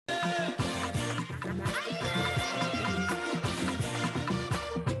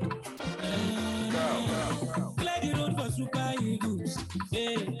Clear the road for Super Eagles.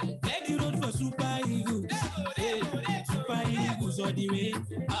 Hey, clear the road for Super Eagles. Hey, Super Eagles all the way.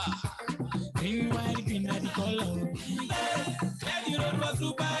 Green, white, green, are the color. Clear the road for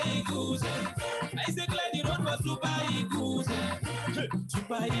Super Eagles. I say clear the road for Super Eagles.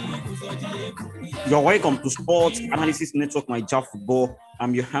 Super Eagles all the way. You're welcome to Sports Analysis Network, Naija Football.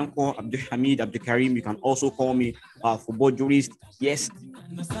 I'm your anchor, Abdul Hamid Abdulkarim. You can also call me football jurist. Yes,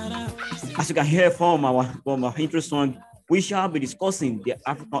 as you can hear from our intro song, we shall be discussing the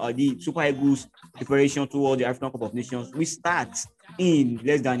Super Eagles preparation toward the African Cup of Nations. We start in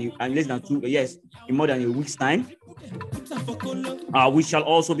in more than a week's time. We shall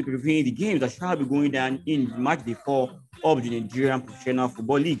also be previewing the games that shall be going down in match day 4 of the Nigerian Professional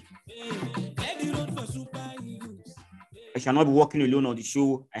Football League. I shall not be working alone on the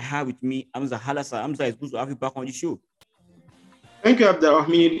show. I have with me Hamza Halasa. Hamza, it's good to have you back on the show. Thank you, Abdul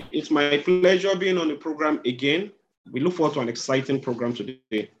Hamid. It's my pleasure being on the program again. We look forward to an exciting program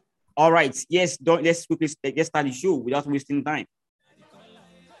today. All right. Yes, let's quickly start the show without wasting time.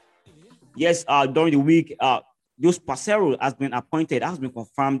 Yes, during the week, Jose Paseiro has been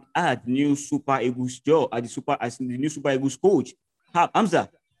confirmed as the new Super Eagles the new Super Eagles coach. Hamza,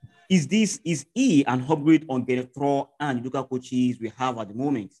 is he an upgrade on the Rohr and the local coaches we have at the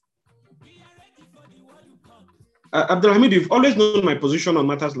moment? Abdul Hamid, you've always known my position on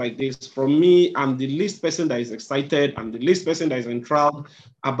matters like this. From me, I'm the least person that is excited. I'm the least person that is enthralled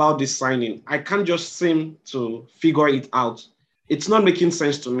about this signing. I can't just seem to figure it out. It's not making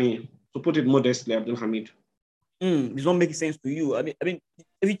sense to me, to put it modestly, Abdul Hamid. It's not making sense to you. I mean,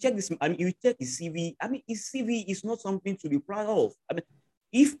 if you check this, if you check his CV, his CV is not something to be proud of.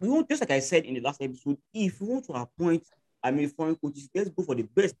 If we want, just like I said in the last episode, if we want to appoint, foreign coaches, let's go for the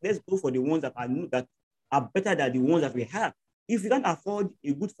best. Let's go for the ones that are better than the ones that we have. If we can't afford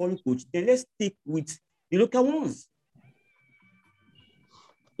a good foreign coach, then let's stick with the local ones.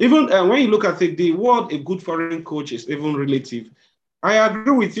 Even when you look at it, the word a good foreign coach is even relative. I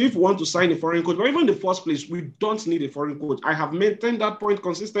agree with you if you want to sign a foreign coach, but even in the first place, we don't need a foreign coach. I have maintained that point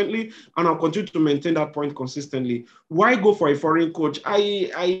consistently, and I'll continue to maintain that point consistently. Why go for a foreign coach?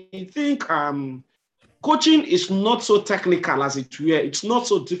 I think coaching is not so technical as it were. It's not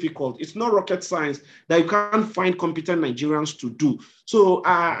so difficult. It's not rocket science that you can't find competent Nigerians to do. So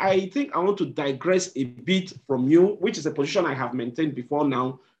I think I want to digress a bit from you, which is a position I have maintained before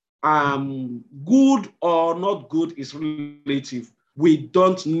now. Good or not good is relative. We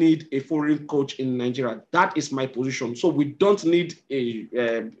don't need a foreign coach in Nigeria. That is my position. So we don't need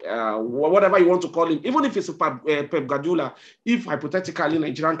whatever you want to call him, even if it's a Pep Guardiola. If hypothetically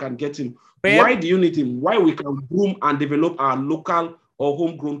Nigerian can get him, why do you need him? Why we can groom and develop our local or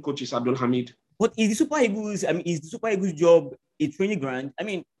homegrown coaches, Abdul Hamid? But is the Super Eagles job a training ground?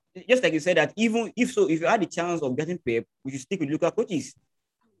 Just like you said that even if you had the chance of getting Pep, we should stick with local coaches.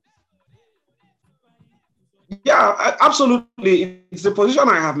 Yeah, absolutely. It's the position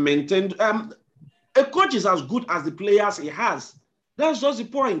I have maintained. A coach is as good as the players he has. That's just the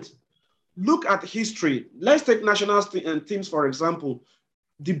point. Look at history. Let's take national teams, for example.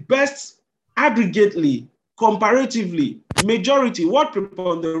 The best aggregately, comparatively, majority, what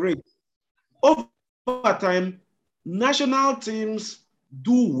preponderate? Over time, national teams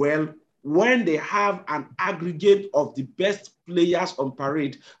do well when they have an aggregate of the best players on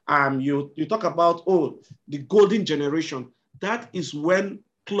parade. You talk about, the golden generation. That is when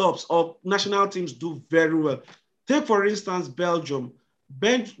clubs or national teams do very well. Take, for instance, Belgium.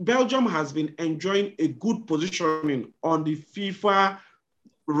 Belgium has been enjoying a good positioning on the FIFA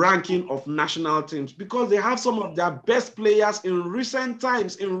ranking of national teams because they have some of their best players in recent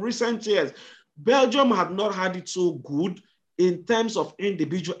times, in recent years. Belgium had not had it so good in terms of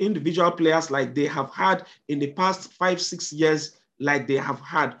individual players like they have had in the past 5-6 years, like they have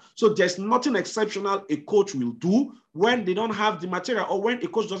had. So there's nothing exceptional a coach will do when they don't have the material or when a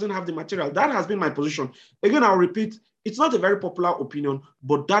coach doesn't have the material. That has been my position. Again, I'll repeat, it's not a very popular opinion,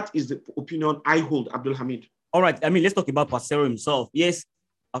 but that is the opinion I hold, Abdul Hamid. All right. Let's talk about Paseiro himself. Yes,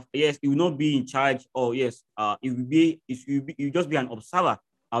 he will not be in charge, or he will just be an observer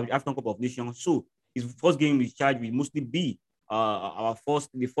of the African Cup of Nations. So his first game in charge will mostly be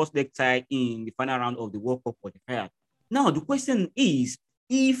the first leg tie in the final round of the World Cup qualifier. Now the question is,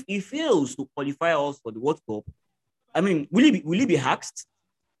 if he fails to qualify us for the World Cup, will he be axed?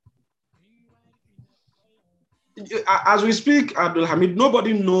 As we speak, Abdul Hamid,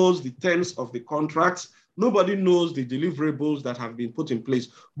 nobody knows the terms of the contracts. Nobody knows the deliverables that have been put in place.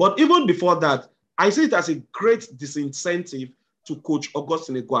 But even before that, I see it as a great disincentive to coach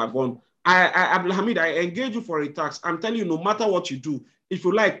Augustine Eguavoen. Abdulhamid, I engage you for a task. I'm telling you, no matter what you do, if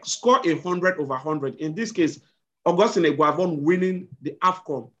you like, score 100 over 100. In this case, Augustine Eguavoen winning the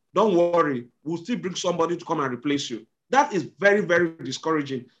AFCON. Don't worry, we'll still bring somebody to come and replace you. That is very, very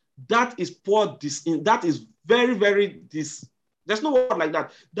discouraging. That is poor. That is very, very There's no word like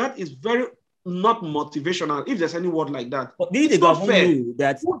that. That is very not motivational. If there's any word like that, but did it's not fair.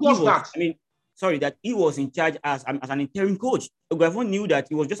 That who does that? That he was in charge as an interim coach. Eguavoen knew that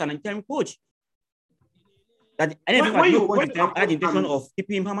he was just an interim coach. That anything had no point in time had the intention of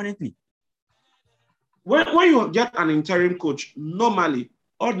keeping him permanently. When you get an interim coach,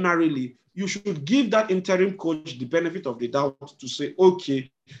 ordinarily, you should give that interim coach the benefit of the doubt to say,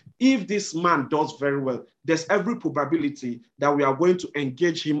 okay, if this man does very well, there's every probability that we are going to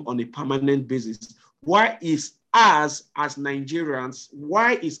engage him on a permanent basis. Why is us as Nigerians,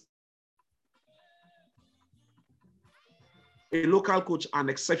 why is a local coach an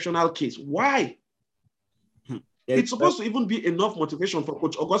exceptional case? Why? It's supposed to even be enough motivation for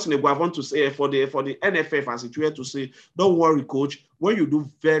Coach Augustine Eguavoen to say, for the NFF, as it were, to say, don't worry, coach, when you do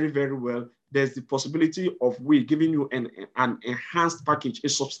very, very well, there's the possibility of we giving you an enhanced package, a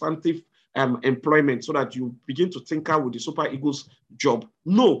substantive employment, so that you begin to tinker with the Super Eagles job.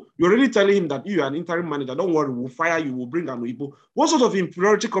 No, you're really telling him that you are an interim manager. Don't worry, we'll fire you, we'll bring an Igbo. What sort of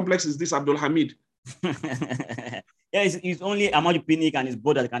inferiority complex is this, Abdul Hamid? Yeah, it's only Amadi Pinnick and his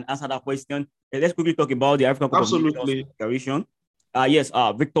board that can answer that question. Let's quickly talk about the African Cup of Nations declaration.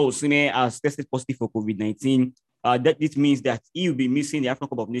 Victor Osimhen has tested positive for COVID-19. This means that he will be missing the African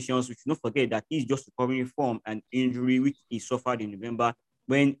Cup of Nations. We should not forget that he's just recovering from an injury which he suffered in November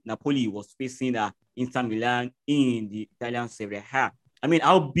when Napoli was facing Inter Milan in the Italian Serie A. I mean,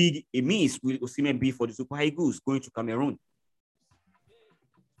 how big a miss will Osimhen be for the Super Eagles going to Cameroon?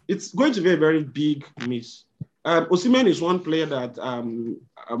 It's going to be a very big miss. Osimhen is one player that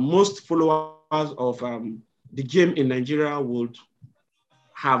most followers of the game in Nigeria would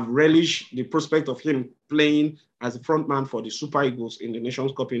have relished the prospect of him playing as a frontman for the Super Eagles in the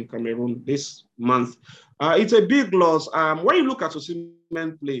Nations Cup in Cameroon this month. It's a big loss. When you look at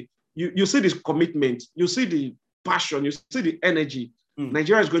Osimhen play, you see this commitment, you see the passion, you see the energy.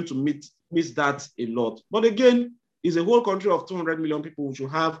 Nigeria is going to miss that a lot. But again, it's a whole country of 200 million people who should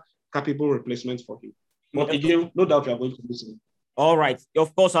have capable replacements for him. But again, no doubt we are going to miss him. All right.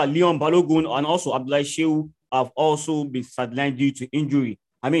 Of course, Leon Balogun and also Abdoulaye Shehu have also been sidelined due to injury.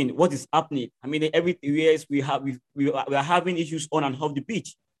 I mean, what is happening? I mean, every 2 years we are having issues on and off the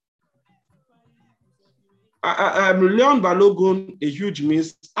pitch. Leon Balogun, a huge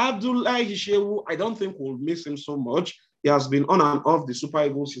miss. Abdoulaye Shehu, I don't think we'll miss him so much. He has been on and off the Super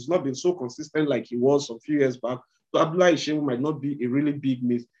Eagles. He's not been so consistent like he was a few years back. So Abdoulaye Shehu might not be a really big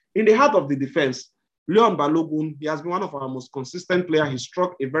miss. In the heart of the defense, Leon Balogun, he has been one of our most consistent players. He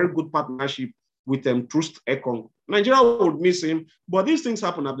struck a very good partnership with Troost Ekong. Nigeria would miss him, but these things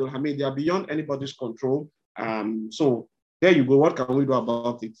happen, Abdul Hamid. They are beyond anybody's control. So there you go. What can we do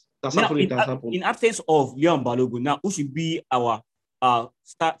about it? That's happening. That's happened. In absence of Leon Balogun, now who should be our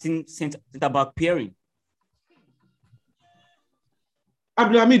starting centre-back pairing?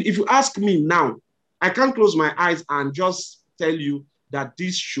 Abdul Hamid, if you ask me now, I can't close my eyes and just tell you that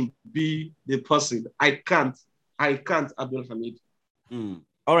this should be the person. I can't, Abdul Hamid.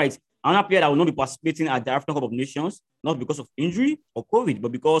 All right. Another player that will not be participating at the African Cup of Nations, not because of injury or COVID,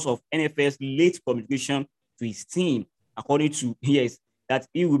 but because of NFL's late communication to his team, according to that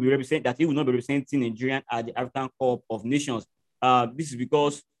he will not be representing Nigeria at the African Cup of Nations. This is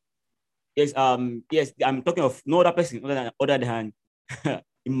because I'm talking of no other person other than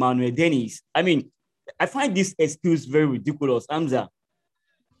Emmanuel Dennis. I mean, I find this excuse very ridiculous, Hamza.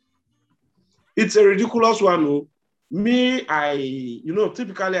 It's a ridiculous one. Me,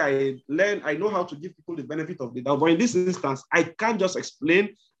 typically I know how to give people the benefit of the doubt. But in this instance, I can't just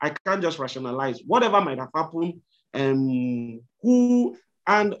explain. I can't just rationalize. Whatever might have happened,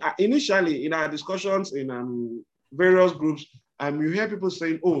 initially in our discussions in various groups, you hear people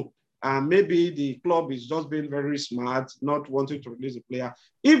saying, maybe the club is just being very smart, not wanting to release a player.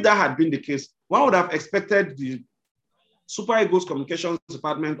 If that had been the case, one would have expected the Super Eagles Communications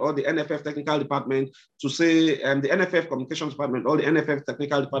Department or the NFF Technical Department to say, the NFF Communications Department or the NFF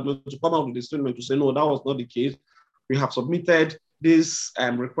Technical Department to come out with a statement to say, no, that was not the case. We have submitted this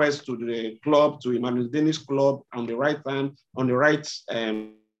request to the club, to Emmanuel Dennis Club on the right time, on the right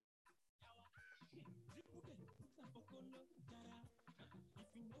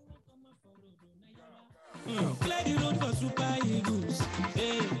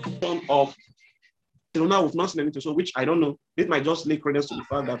of till now we've not seen anything, so which I don't know. It might just lay credence to the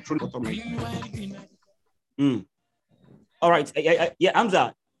fact that truly bottom line. All right. Yeah,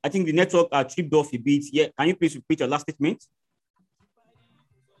 Hamza, I think the network tripped off a bit. Yeah, can you please repeat your last statement?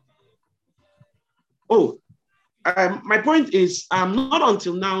 Oh, my point is, not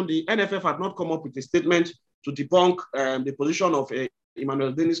until now, the NFF had not come up with a statement to debunk the position of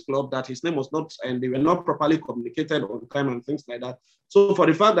Emmanuel Dennis club that his name was not, and they were not properly communicated on time and things like that. So for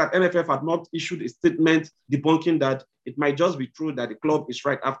the fact that NFF had not issued a statement debunking that, it might just be true that the club is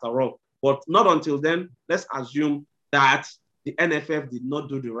right after all. But not until then, let's assume that the NFF did not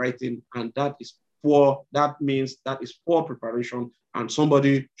do the right thing, and that is poor. That means that is poor preparation, and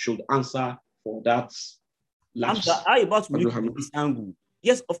somebody should answer for that lapse. How about we look at this angle?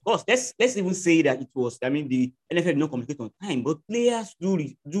 Yes, of course. Let's even say that it was. I mean, the NFL did not communicate on time, but players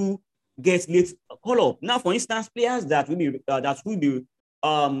do get late call up. Now, for instance, players that will be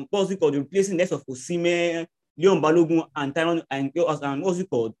what's it called, replacing next of Osimhen, Leon Balogun, and Tyron, and what's it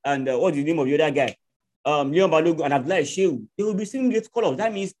called, and what's the name of the other guy? Leon Balogun and Abdullahi Shehu. They will be seeing late call up.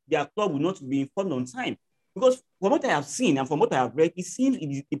 That means their club will not be informed on time. Because from what I have seen and from what I have read, it seems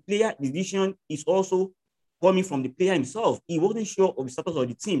the player decision is also coming from the player himself. He wasn't sure of the status of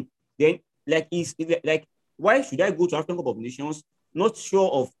the team. Then, like, why should I go to African Cup of Nations not sure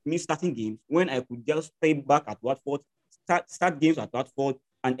of me starting games when I could just stay back at Watford, start games at Watford,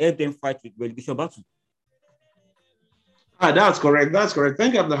 and help them fight with relegation battle? That's correct. That's correct.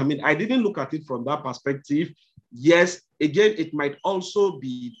 Thank you, Abdulhamid. I didn't look at it from that perspective. Yes, again, it might also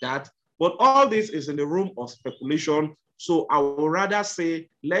be that, but all this is in the room of speculation. So I would rather say,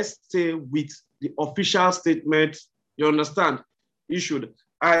 let's stay with the official statement, you understand, issued.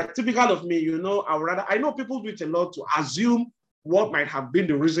 Typical of me, I know people do it a lot to assume what might have been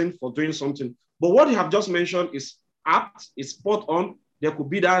the reason for doing something. But what you have just mentioned is apt, is spot on. There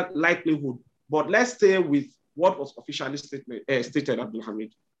could be that likelihood. But let's stay with what was officially stated,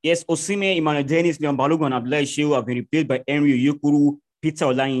 Abdulhamid. Yes, Osimhen, Emmanuel Dennis, Leon Balogun, and Abdullahi Shehu have been replaced by Henry Oyekuru, Peter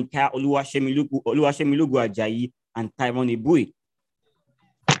Olayinka, Oluwasemilogo Ajayi, and Tyron Ebue.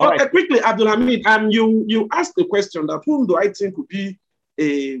 Quickly, Abdulhamid, you asked the question that whom do I think would be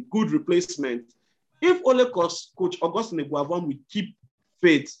a good replacement? If only Coach Augustine Eguavoen will keep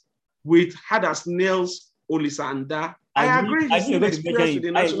faith with hard as nails Olisanda, I agree he's still experienced with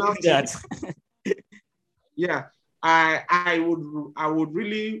the national team. Yeah, I would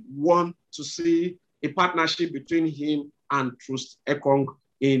really want to see a partnership between him and Trust Ekong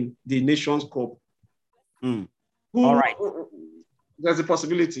in the Nations Cup. All right. There's a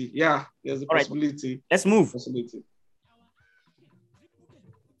possibility. Yeah, there's a possibility. Right. Let's move. Possibility.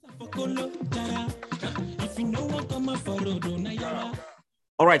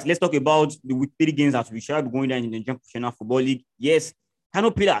 All right, let's talk about the week 3 games that we shall be going down in the Nigerian Professional Football League. Yes,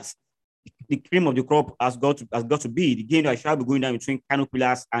 Kano Pillars, the cream of the crop has got to be the game that shall be going down between Kano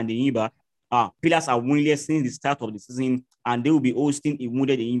Pillars and the Enyimba. Pillars are winless since the start of the season, and they will be hosting a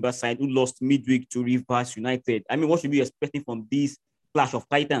wounded Enyimba side who lost midweek to Rivers United. I mean, what should we be expecting from this clash of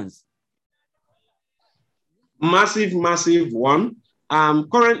titans? Massive one.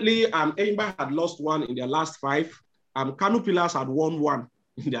 Currently, Enyimba had lost 1 in their last 5. Kano Pillars had won 1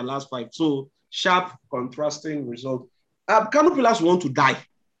 in their last 5. So sharp, contrasting result. Kano Pillars want to die.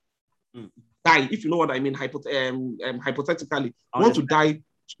 Die, if you know what I mean, hypothetically, want to die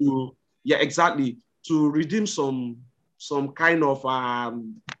to, yeah, exactly, to redeem some kind of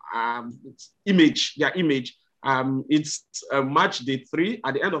image, their image. It's match day 3.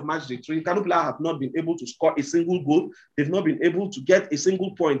 At the end of match day 3, Kano Pillars have not been able to score a single goal. They've not been able to get a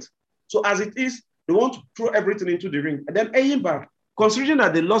single point. So as it is, they want to throw everything into the ring. And then Enyimba, considering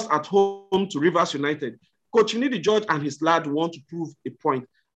that they lost at home to Rivers United, Coach Nidi George and his lad want to prove a point.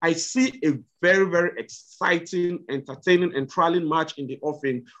 I see a very, very exciting, entertaining, and enthralling match in the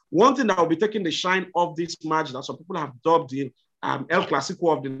offing. One thing that will be taking the shine of this match that some people have dubbed the El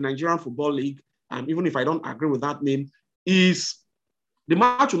Clasico of the Nigerian Football League, even if I don't agree with that name, is the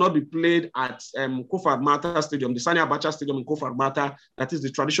match will not be played at Kofi Mata Stadium, the Sani Abacha Stadium in Kofi Mata, that is the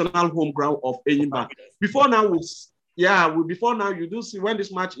traditional home ground of Enyimba. Before now, you do see when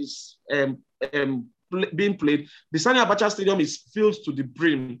this match is being played, the Sani Abacha Stadium is filled to the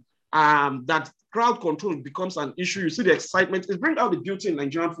brim. That crowd control becomes an issue. You see the excitement. It brings out the beauty in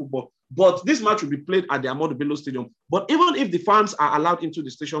Nigerian football. But this match will be played at the Ahmadu Bello Stadium. But even if the fans are allowed into the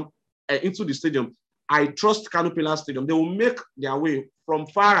stadium, I trust Kano Pillars Stadium. They will make their way from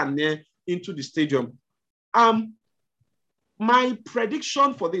far and near into the stadium. My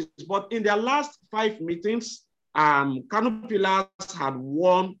prediction for this, but in their last 5 meetings, Kano Pillars had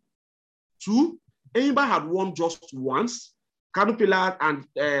won 2. Enyimba had won just once. Kano Pillars and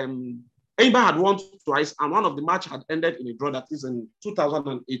Enyimba had won twice, and one of the match had ended in a draw, that is in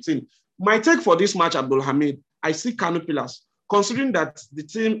 2018. My take for this match, Abdulhamid, I see Canopilas. Considering that the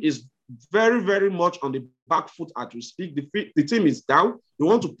team is very, very much on the back foot as we speak, the team is down. They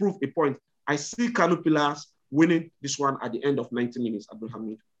want to prove a point. I see Canopilas winning this one at the end of 90 minutes,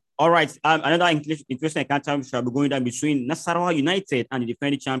 Abdulhamid. All right. Another interesting encounter shall be going down between Nasarawa United and the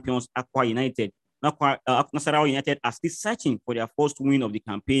defending champions Akwa United. Nasarawa United are still searching for their first win of the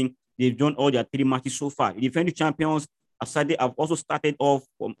campaign. They've done all their 3 matches so far. The defending champions have also started off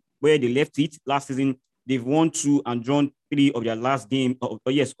from where they left it last season. They've won 2 and drawn 3 of their last game. Of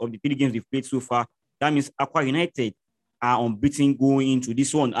the 3 games they've played so far. That means Akwa United are unbeaten going into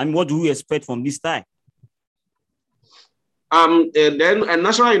this one. And what do we expect from this tie? Then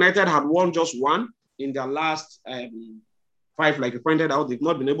National United had won just 1 in their last 5, like you pointed out. They've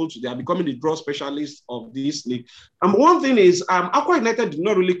not been able to. They are becoming the draw specialists of this league. One thing is, Akwa United did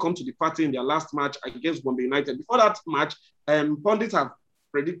not really come to the party in their last match against Gombe United. Before that match, pundits have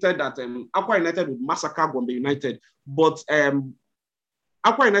predicted that Akwa United would massacre Gombe United, but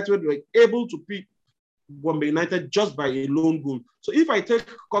Akwa United were able to pick Gombe United just by a lone goal. So if I take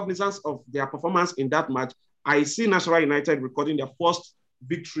cognizance of their performance in that match, I see National United recording their first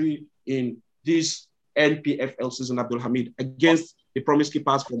victory in this NPFL season, Abdulhamid, against the Promise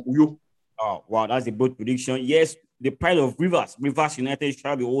Keepers from Uyo. Oh, wow, that's a bold prediction. Yes, the pride of Rivers United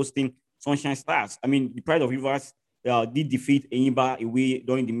shall be hosting Sunshine Stars. I mean, the pride of Rivers did defeat Enyimba away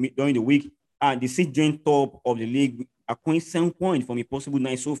during the week, and they sit joint top of the league, acquiring 7 points from a possible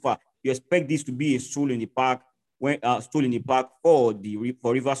 9 so far. You expect this to be a stroll in the park for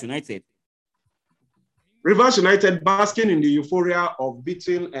Rivers United. Rivers United basking in the euphoria of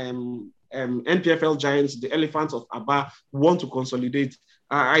beating NPFL giants, the Elephants of Aba, want to consolidate.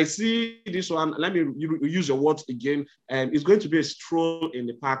 I see this one. Let me use your words again. It's going to be a stroll in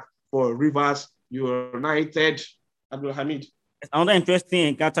the park for Rivers United. Abdulhamid. Another interesting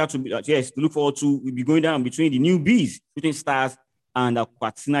encounter to look forward to will be going down between the newbies, Shooting Stars and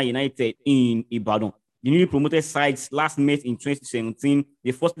Katsina United in Ibadan. The newly promoted sides last met in 2017.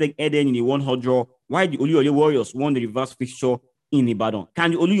 The first leg ended in a 1-1 draw, while the Oluyole Warriors won the reverse fixture in Ibadan.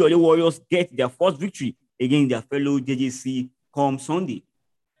 Can the Oluyole Warriors get their first victory against their fellow JJC come Sunday?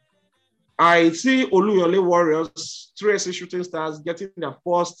 I see Oluyole Warriors, 3SC Shooting Stars, getting their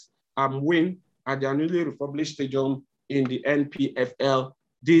first win at their newly refurbished stadium in the NPFL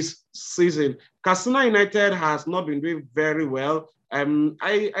this season. Katsina United has not been doing very well.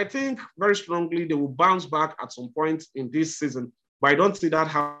 I think very strongly they will bounce back at some point in this season, but I don't see that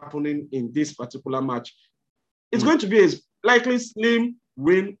happening in this particular match. It's going to be a likely slim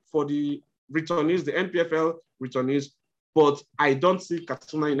win for the returnees, the NPFL returnees, but I don't see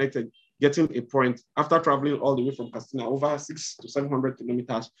Katsina United getting a point after traveling all the way from Katsina over 600 to 700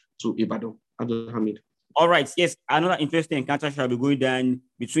 kilometers to Ibadan. Abdulhamid. All right, yes, another interesting encounter shall be going down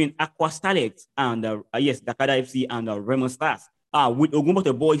between Aqua Starlets and Dakada FC and Remo Stars. With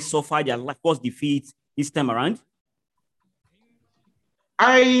Ogumbote boys suffer their first defeat this time around?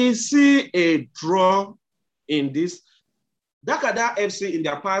 I see a draw in this. Dakada FC in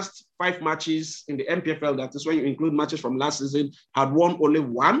their past 5 matches in the MPFL, that is when you include matches from last season, had won only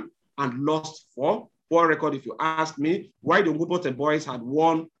 1 and lost 4. Poor record if you ask me. While the Ogumbote boys had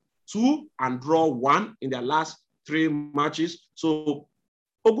won 2 and draw 1 in their last 3 matches. So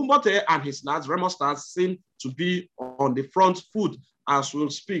Ogumbote and his lads, Remo Stars, seem to be on the front foot as we'll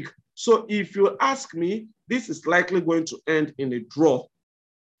speak. So if you ask me, this is likely going to end in a draw.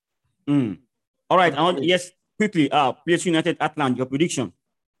 All right. Yes, quickly. Plateau United Atlant, your prediction?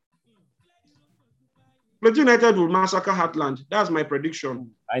 Plateau United will massacre Heartland. That's my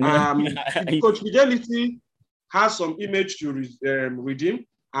prediction. I know. Coach Fidelity has some image to redeem.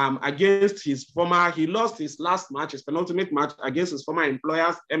 Against his former, he lost his last match, his penultimate match against his former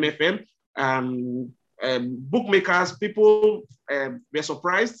employers, MFM. Bookmakers, people were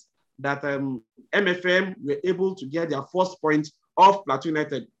surprised that MFM were able to get their first point off Plateau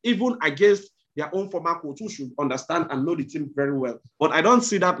United, even against their own former coach, who should understand and know the team very well. But I don't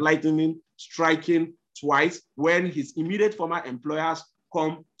see that lightning striking twice when his immediate former employers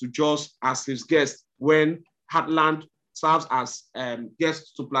come to just as his guests when Heartland serves as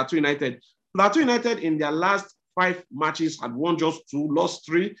guests to Plateau United. Plateau United in their last 5 matches had won just 2, lost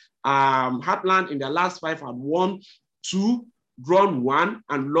 3. Heartland in their last 5 had won 2, drawn 1,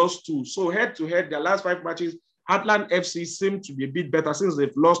 and lost 2. So head to head, their last 5 matches, Heartland FC seem to be a bit better since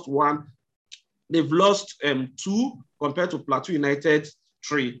they've lost 1. They've lost 2 compared to Plateau United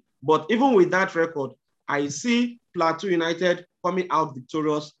 3. But even with that record, I see Plateau United coming out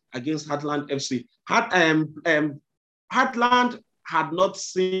victorious against Heartland FC. Heartland had not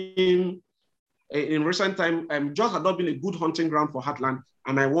seen in recent time, just had not been a good hunting ground for Heartland.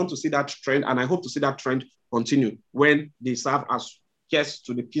 And I want to see that trend, and I hope to see that trend continue when they serve as guests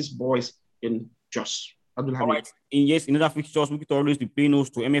to the Peace Boys in Jos. All right. In other fixtures, we could always be playing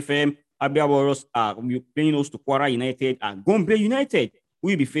host to MFM. Abia Warriors will be playing host to Kwara United, and Gombe United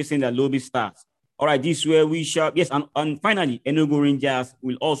will be facing the Lobby Stars. All right, this is where we shall, yes, and finally, Enugu Rangers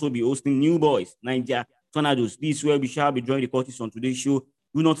will also be hosting New Boys, Niger Tornadoes. This is where we shall be joining the coaches on today's show.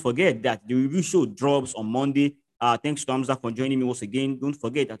 Do not forget that the review show drops on Monday. Thanks to Hamza for joining me once again. Don't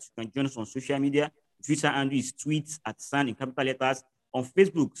forget that you can join us on social media. Twitter handle is tweets at SAN in capital letters. On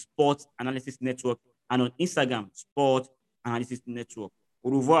Facebook, Sports Analysis Network. And on Instagram, Sport Analysis Network. Au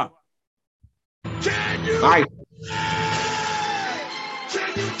revoir. Bye.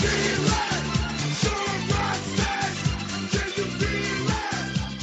 Can you